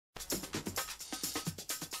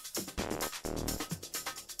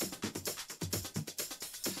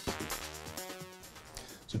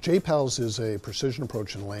JPALS is a precision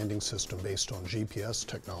approach and landing system based on GPS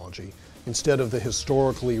technology instead of the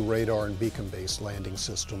historically radar and beacon-based landing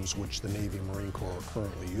systems which the Navy and Marine Corps are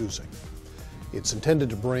currently using. It's intended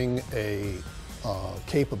to bring a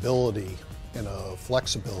capability and a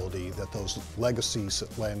flexibility that those legacy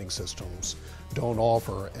landing systems don't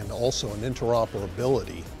offer, and also an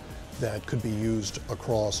interoperability that could be used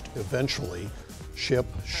across eventually ship,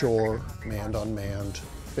 shore, manned, unmanned,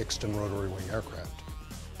 fixed and rotary wing aircraft.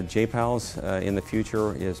 The JPALS in the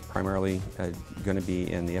future is primarily going to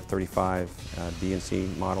be in the F-35 B and C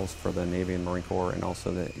models for the Navy and Marine Corps, and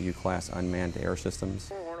also the U-class unmanned air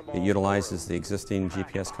systems. It utilizes the existing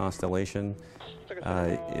GPS constellation.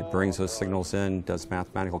 It brings those signals in, does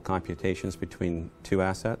mathematical computations between two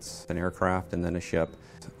assets, an aircraft and then a ship,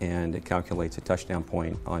 and it calculates a touchdown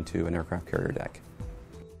point onto an aircraft carrier deck.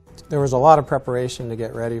 There was a lot of preparation to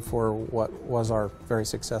get ready for what was our very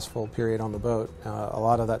successful period on the boat. A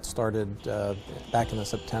lot of that started back in the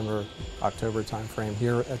September, October timeframe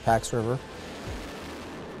here at Pax River.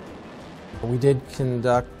 We did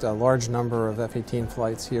conduct a large number of F-18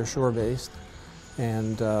 flights here shore-based,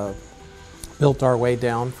 and built our way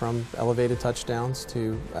down from elevated touchdowns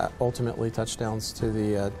to ultimately touchdowns to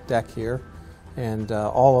the deck here. And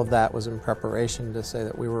all of that was in preparation to say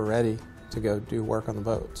that we were ready to go do work on the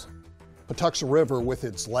boats. Patuxent River, with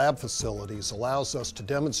its lab facilities, allows us to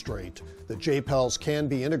demonstrate that JPALS can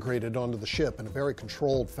be integrated onto the ship in a very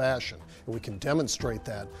controlled fashion, and we can demonstrate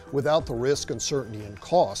that without the risk, uncertainty, and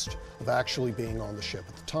cost of actually being on the ship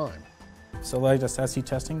at the time. So the latest SC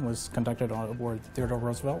testing was conducted on board Theodore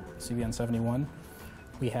Roosevelt, CVN-71.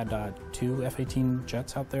 We had 2 F-18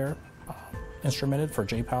 jets out there instrumented for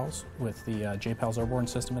JPALS, with the JPALS airborne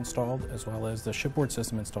system installed, as well as the shipboard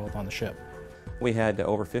system installed on the ship. We had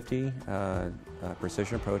over 50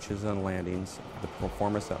 precision approaches and landings. The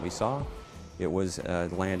performance that we saw, it was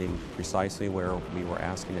landing precisely where we were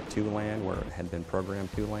asking it to land, where it had been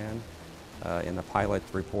programmed to land. In the pilot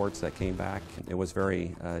reports that came back, it was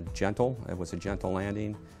very gentle. It was a gentle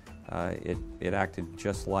landing. It acted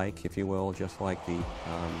just like, if you will, just like the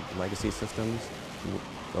legacy systems.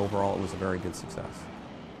 Overall, it was a very good success.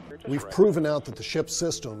 We've proven out that the ship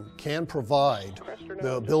system can provide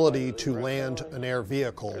the ability to land an air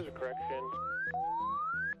vehicle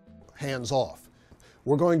hands off.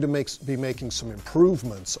 We're going to be making some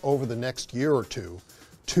improvements over the next year or two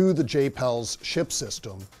to the JPALS ship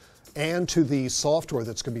system and to the software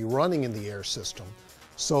that's going to be running in the air system,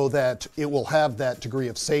 so that it will have that degree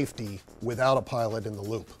of safety without a pilot in the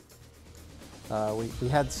loop. We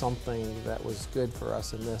had something that was good for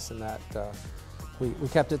us in this, and that we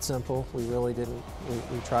kept it simple. We really didn't,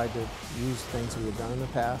 we tried to use things we had done in the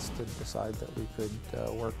past to decide that we could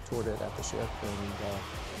work toward it at the ship, and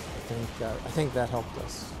I think that helped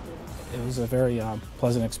us. It was a very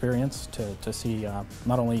pleasant experience to see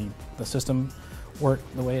not only the system work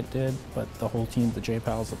the way it did, but the whole team, the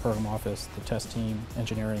JPALS, the program office, the test team,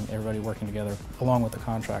 engineering, everybody working together, along with the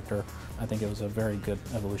contractor. I think it was a very good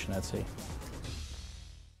evolution at sea.